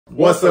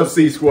What's up,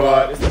 C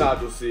Squad? It's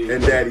Nigel C.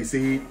 And Daddy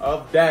C.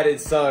 Of Dad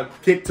and Son.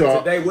 Kick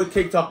Talk. Today we're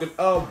kick talking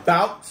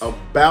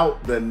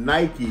about the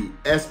Nike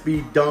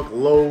SB Dunk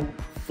Low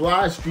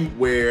Fly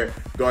Streetwear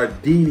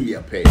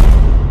Gardenia pair.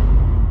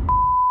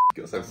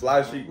 It's like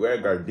Fly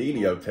Streetwear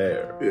Gardenia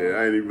pair. Yeah,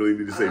 I didn't really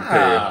need to say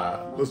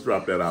pair. Let's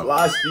drop that out.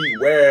 Fly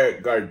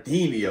Streetwear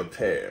Gardenia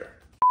pair.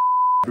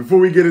 Before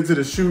we get into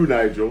the shoe,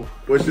 Nigel,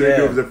 what should I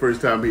do if it's the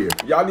first time here?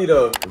 Y'all need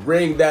to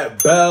ring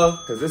that bell,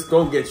 because it's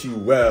going to get you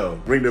well.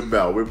 Ring the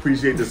bell. We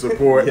appreciate the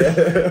support.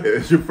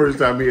 It's your first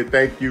time here.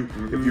 Thank you.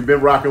 If you've been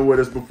rocking with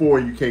us before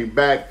and you came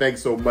back,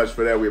 thanks so much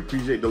for that. We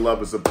appreciate the love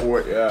and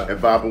support and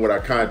vibing with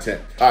our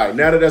content. All right,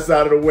 now that that's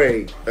out of the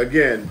way,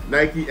 again,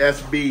 Nike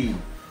SB,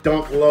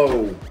 Dunk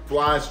Low,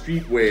 Fly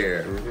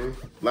Streetwear.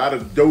 A lot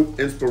of dope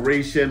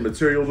inspiration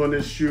materials on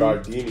this shoe.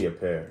 Gardenia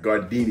pair.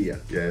 Gardenia.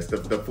 Yeah, it's the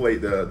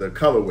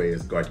colorway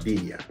is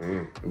Gardenia.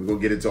 And we're gonna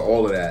get into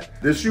all of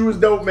that. This shoe is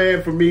dope,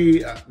 man. For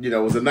me, you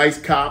know, it was a nice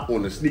cop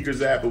on the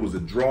sneakers app. It was a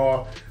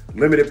draw,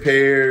 limited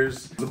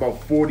pairs. It was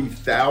about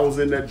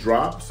 40,000 that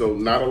dropped, so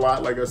not a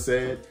lot, like I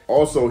said.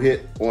 Also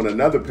hit on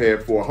another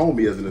pair for a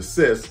homie as an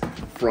assist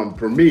from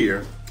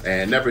Premiere,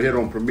 and never hit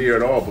on Premiere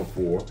at all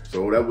before.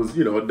 So that was,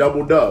 you know, a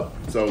double dub.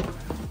 So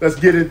let's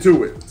get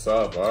into it. What's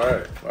up? All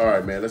right. All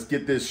right, man. Let's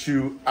get this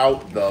shoe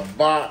out the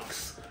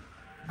box.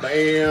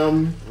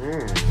 Bam.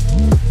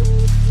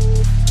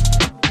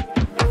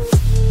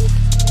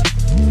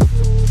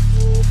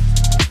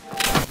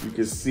 You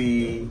can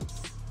see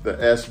the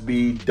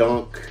SB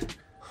Dunk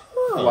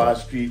Fly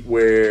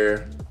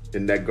Streetwear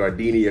in that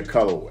Gardenia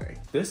colorway.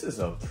 This is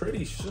a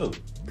pretty shoe.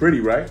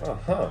 Pretty, right?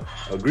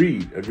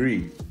 Agreed,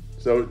 agreed.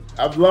 So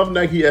I've loved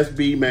Nike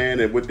SB, man,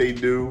 and what they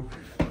do.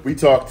 We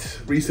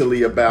talked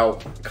recently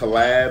about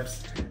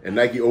collabs and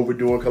Nike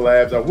overdoing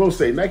collabs. I will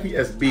say Nike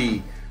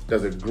SB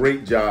does a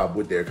great job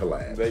with their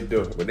collabs. They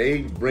do. When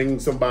they bring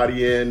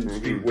somebody in,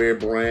 streetwear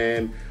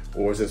brand,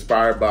 or is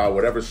inspired by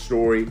whatever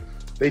story,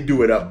 they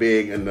do it up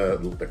big, and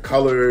the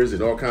colors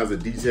and all kinds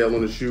of detail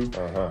on the shoe.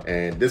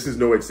 And this is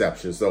no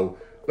exception. So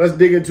let's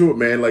dig into it,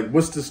 man. Like,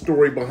 what's the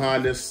story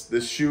behind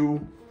this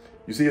shoe?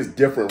 You see it's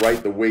different,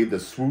 right? The way the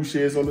swoosh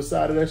is on the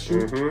side of that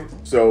shoe.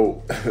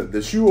 So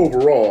the shoe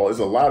overall is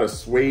a lot of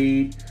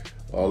suede,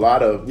 a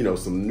lot of, you know,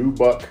 some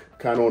nubuck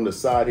kind of on the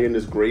side here in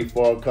this gray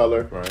fog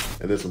color.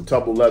 And then some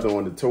double leather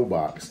on the toe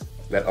box,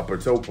 that upper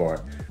toe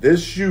part.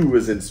 This shoe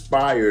is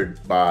inspired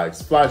by,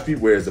 Fly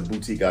Streetwear is a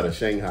boutique out of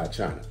Shanghai,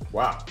 China.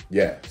 Wow.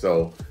 Yeah,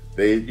 so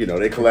they, you know,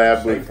 they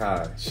collab with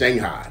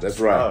Shanghai,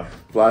 that's right.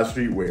 Fly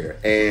Streetwear.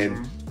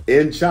 And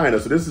in China,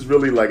 so this is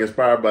really like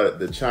inspired by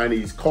the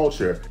Chinese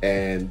culture,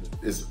 and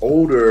it's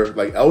older,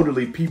 like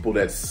elderly people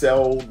that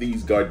sell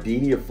these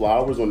gardenia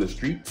flowers on the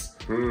streets.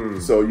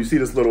 So you see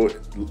this little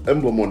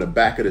emblem on the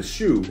back of the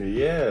shoe.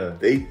 Yeah.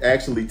 They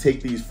actually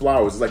take these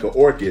flowers, it's like an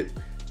orchid,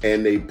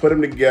 and they put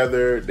them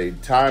together, they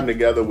tie them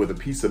together with a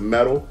piece of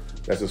metal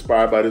that's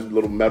inspired by this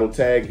little metal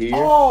tag here.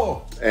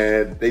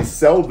 And they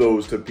sell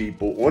those to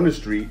people on the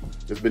street.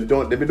 They've been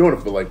doing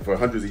it for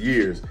hundreds of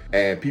years,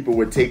 and people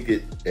would take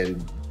it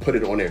and put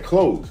it on their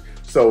clothes.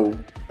 So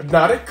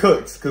nah, that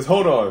cooks. Cause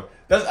hold on,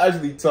 that's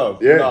actually tough.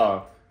 Yeah.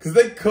 Nah, cause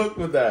they cook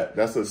with that.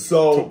 That's a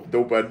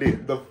dope idea.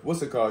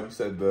 What's it called? You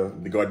said the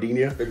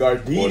gardenia. The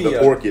gardenia. Or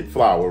the orchid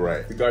flower,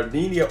 right? The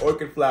gardenia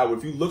orchid flower.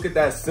 If you look at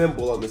that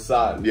symbol on the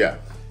side,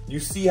 you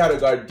see how the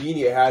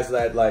gardenia has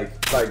that like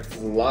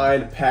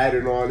line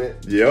pattern on it.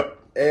 Yep.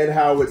 And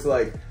how it's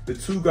like the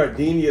two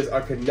gardenias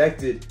are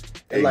connected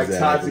and like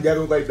tied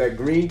together with like that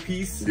green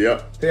piece.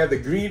 Yep. They have the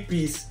green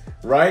piece,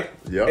 right?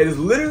 Yep. It is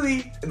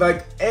literally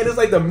like, and it's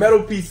like the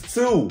metal piece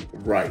too.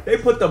 Right. They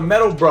put the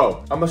metal,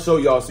 bro. I'm gonna show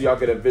y'all so y'all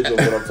get a visual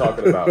of what I'm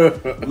talking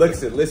about.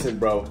 Listen,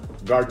 bro.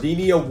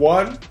 Gardenia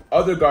one,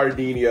 other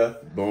gardenia.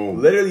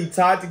 Boom. Literally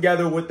tied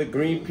together with the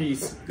green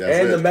piece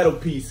and the metal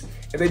piece.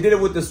 And they did it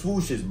with the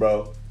swooshes,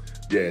 bro.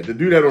 Yeah, to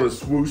do that on a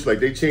swoosh, like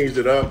they changed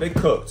it up. They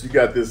cooked. You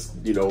got this,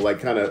 you know,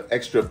 like kind of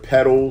extra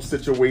petal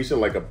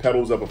situation, like a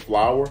petals of a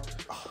flower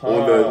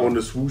on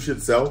the swoosh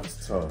itself.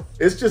 It's tough.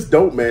 It's just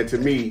dope, man, to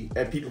me.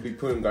 And people be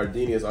putting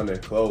gardenias on their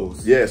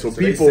clothes. Yeah, so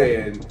people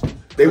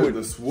they would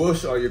the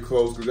swoosh on your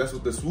clothes because that's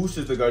what the swoosh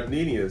is, the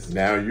gardenias.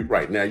 Now you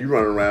running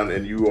around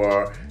and you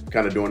are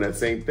kind of doing that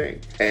same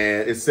thing.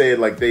 And it said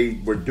like they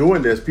were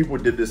doing this. People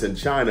did this in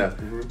China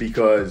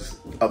because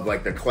of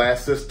like the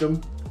class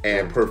system,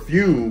 and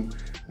perfume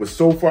was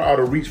so far out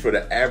of reach for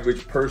the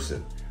average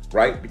person,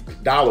 right?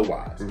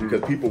 Dollar-wise, because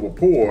people were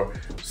poor.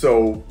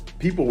 So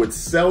people would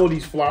sell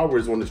these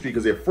flowers on the street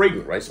because they're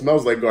fragrant, right?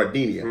 Smells like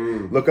gardenia.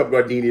 Look up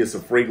gardenia, it's a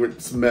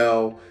fragrant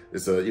smell.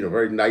 It's a, you know,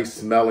 very nice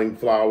smelling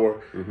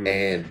flower.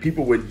 And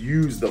people would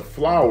use the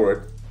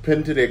flower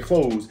pinned to their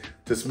clothes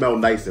to smell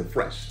nice and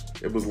fresh.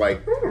 It was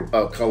like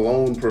a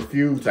cologne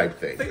perfume type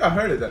thing. I think I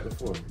heard of that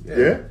before.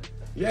 Yeah?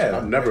 Yeah,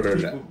 I've never heard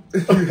that.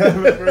 You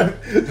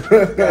haven't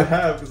heard? I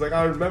have, because like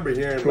I remember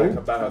hearing like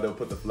about how they'll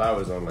put the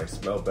flowers on, like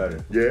smell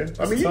better. Yeah,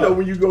 I mean, you know,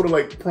 when you go to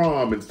like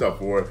prom and stuff,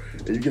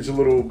 and you get your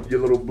little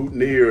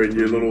boutonniere and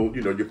your little,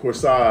 you know, your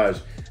corsage,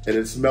 and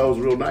it smells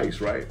real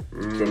nice, right?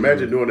 So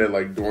imagine doing that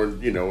like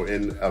during, you know,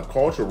 in a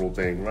cultural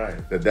thing, right?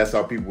 That's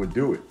how people would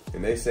do it.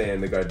 And they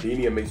saying the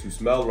gardenia makes you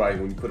smell right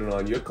when you put it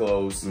on your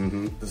clothes.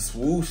 The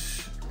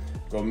swoosh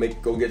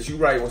go get you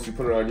right once you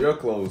put it on your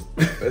clothes.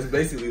 That's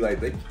basically like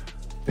they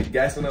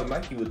gassing up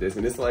Nike with this,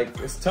 and it's like,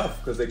 it's tough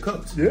because they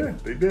cooked. Yeah,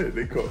 they did.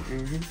 They cooked.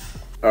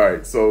 All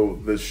right, so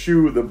the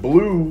shoe, the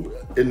blue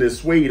in this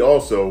suede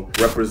also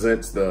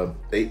represents the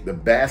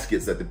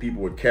baskets that the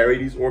people would carry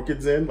these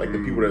orchids in, like the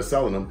people that are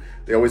selling them.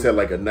 They always had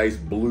like a nice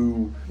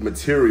blue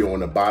material on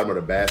the bottom of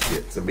the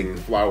basket to make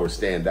the flowers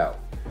stand out.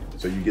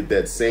 So you get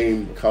that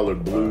same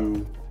colored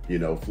blue, you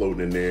know,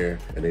 floating in there,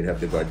 and they'd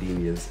have the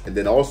gardenias. And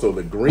then also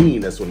the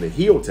green that's on the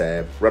heel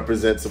tab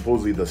represents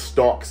supposedly the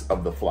stalks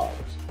of the flowers.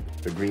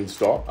 The green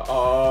stalk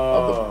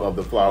of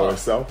the flower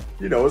itself.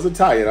 You know, it's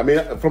Italian. I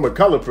mean, from a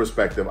color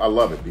perspective, I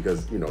love it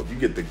because, you know, you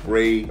get the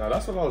gray. No,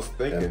 that's what I was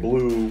thinking. And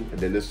blue, and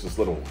then this just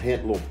little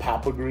hint, little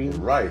pop of green.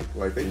 Right.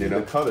 Like they did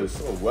the colors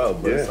so well,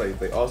 but it's like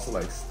they also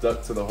like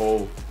stuck to the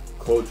whole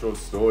cultural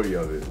story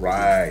of it.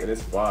 Right. And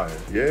it's fire.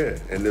 Yeah.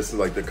 And this is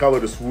like the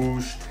color, the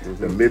swoosh,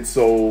 the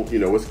midsole, you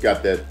know, it's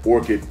got that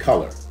orchid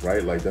color,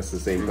 right? Like that's the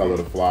same color of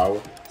the flower.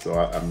 So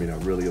I mean, I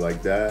really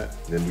like that.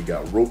 Then we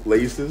got rope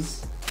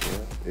laces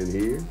in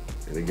here.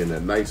 And again,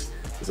 that nice,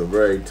 it's a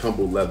very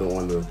tumbled leather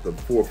on the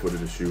forefoot of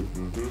the shoe.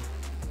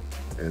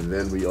 And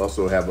then we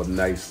also have a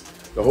nice,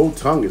 the whole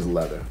tongue is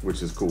leather,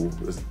 which is cool.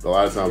 A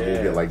lot of times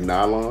we'll get like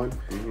nylon,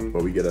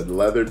 but we get a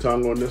leather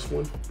tongue on this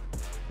one.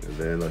 And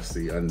then let's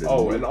see underneath.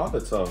 Oh, and on the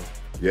tongue.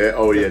 Yeah,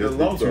 oh yeah,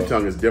 the shoe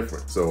tongue is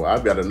different. So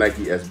I've got a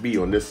Nike SB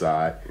on this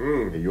side,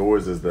 and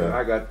yours is the... And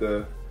I got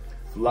the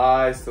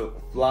Fly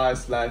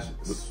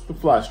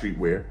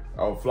Streetwear.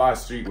 Oh, Fly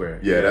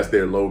Streetwear. Yeah, that's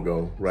their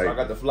logo, right? So I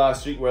got the Fly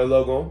Streetwear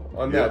logo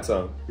on that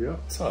tongue. Yeah.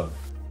 Tough.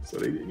 So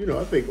they, you know,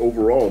 I think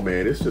overall,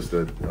 man, it's just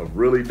a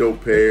really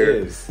dope pair.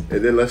 It is.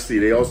 And then let's see,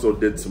 they also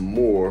did some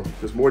more,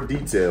 just more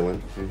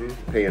detailing,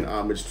 paying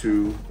homage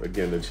to,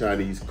 again, the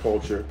Chinese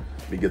culture.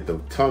 Let me get the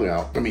tongue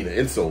out, the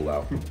insole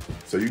out.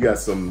 So you got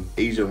some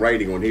Asian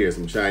writing on here,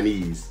 some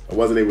Chinese. I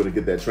wasn't able to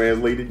get that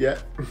translated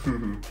yet.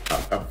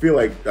 I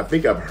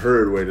think I've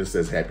heard where it just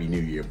says Happy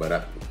New Year,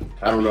 but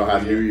I don't know how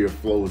New Year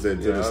flows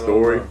into the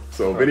story.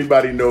 So if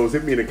anybody knows,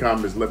 hit me in the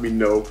comments, let me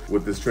know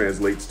what this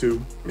translates to.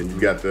 And you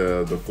got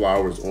the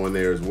flowers on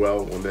there as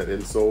well, on that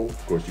insole.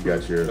 Of course, you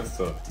got your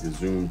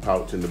zoom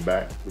pouch in the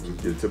back, which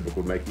is your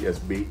typical Nike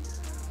SB.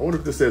 I wonder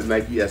if this says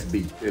Nike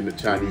SB in the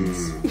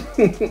Chinese.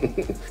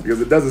 Because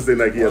it doesn't say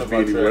Nike SB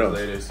anywhere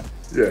else.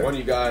 Yeah. One of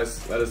you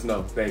guys, let us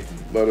know. Thank you.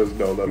 Let us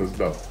know, let us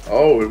know.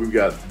 Oh, and we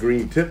got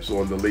green tips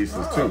on the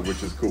laces too,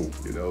 which is cool,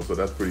 you know, so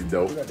that's pretty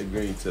dope. We got the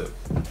green tip.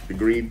 The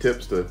green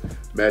tips to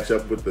match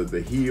up with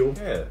the heel.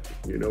 Yeah.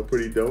 You know,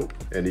 pretty dope.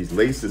 And these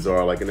laces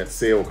are like in that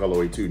sail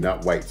colorway too,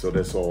 not white. So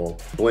this all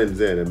blends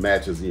in and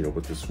matches, you know,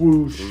 with the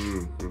swoosh,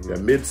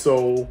 that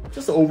midsole.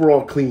 Just an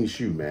overall clean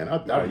shoe, man.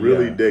 I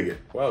really dig it.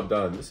 Well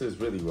done. This is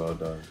really well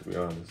done, to be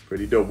honest.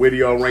 Pretty dope. Where do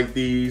y'all rank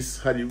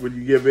these? Would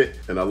you give it?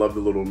 And I love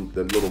the little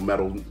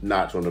metal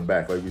notch on the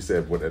back, like we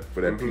said, for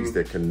that piece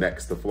that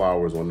connects the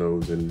flowers on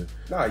those and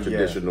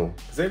traditional.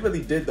 They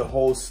really did the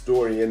whole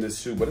story in this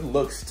shoe, but it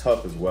looks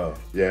tough as well.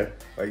 Yeah.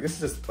 Like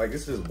this is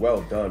just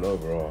well done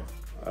overall.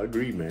 I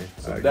agree, man.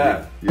 So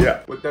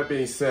with that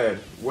being said,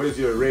 what is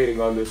your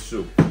rating on this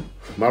shoe?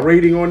 My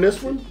rating on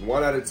this one?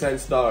 1 out of 10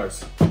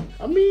 stars.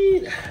 I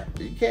mean,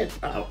 you can't,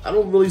 I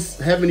don't really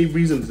have any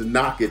reason to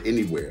knock it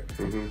anywhere.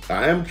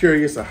 I am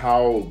curious of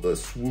how the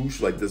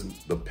swoosh, like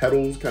the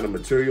petals kind of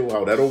material,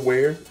 how that'll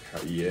wear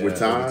with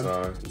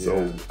time.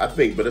 So I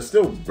think, but it's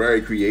still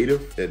very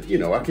creative. And you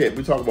know,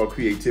 we talk about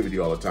creativity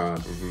all the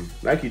time.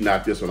 Nike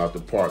knocked this one out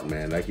the park,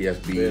 man. Nike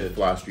SB,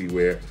 Fly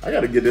Streetwear. I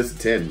gotta give this a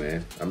 10,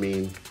 man. I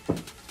mean,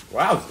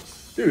 wow.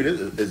 Dude,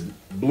 it's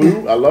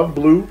blue. I love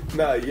blue.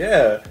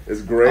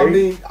 It's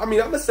great. I'm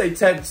gonna say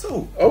 10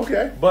 too.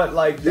 Okay. But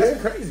like, that's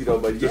crazy though.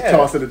 But just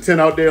tossing a 10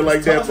 out there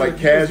like that, like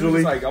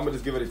casually. Like, I'm gonna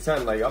just give it a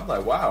 10. Like, I'm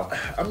like, wow.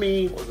 I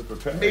mean,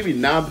 maybe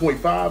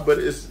 9.5, but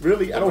it's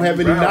really, I don't have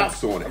any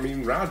knocks on it. I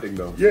mean, rounding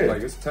though. Yeah.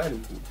 Like, it's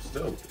 10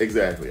 still.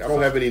 Exactly. I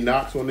don't have any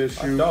knocks on this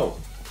shoe. No.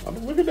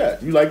 Look at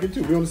that. You like it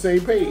too. We're on the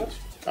same page.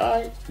 All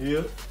right.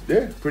 Yeah.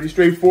 Yeah, pretty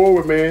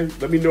straightforward, man.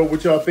 Let me know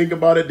what y'all think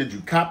about it. Did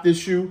you cop this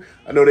shoe?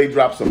 I know they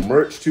dropped some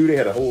merch too. They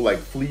had a whole like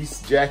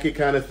fleece jacket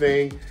kind of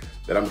thing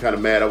that I'm kind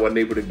of mad I wasn't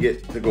able to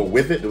get to go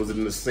with it. It was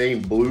in the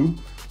same blue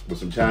with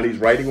some Chinese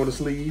writing on the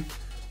sleeve.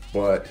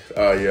 But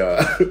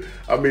yeah,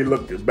 I mean,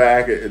 look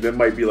back, and there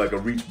might be like a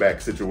reach back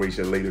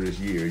situation later this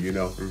year, you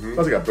know.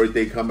 Plus, I got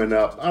birthday coming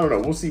up. I don't know.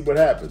 We'll see what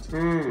happens.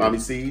 Mommy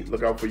C,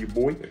 look out for your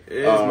boy. It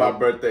is my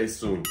birthday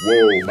soon.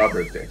 Whoa, my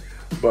birthday.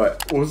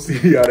 But we'll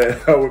see how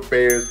it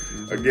fares.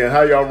 Again,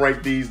 how y'all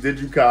rank these? Did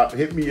you cop?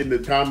 Hit me in the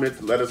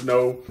comments. Let us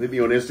know. Hit me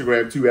on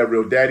Instagram too at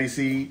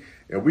RealDaddySeed.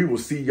 And we will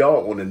see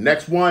y'all on the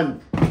next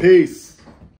one. Peace.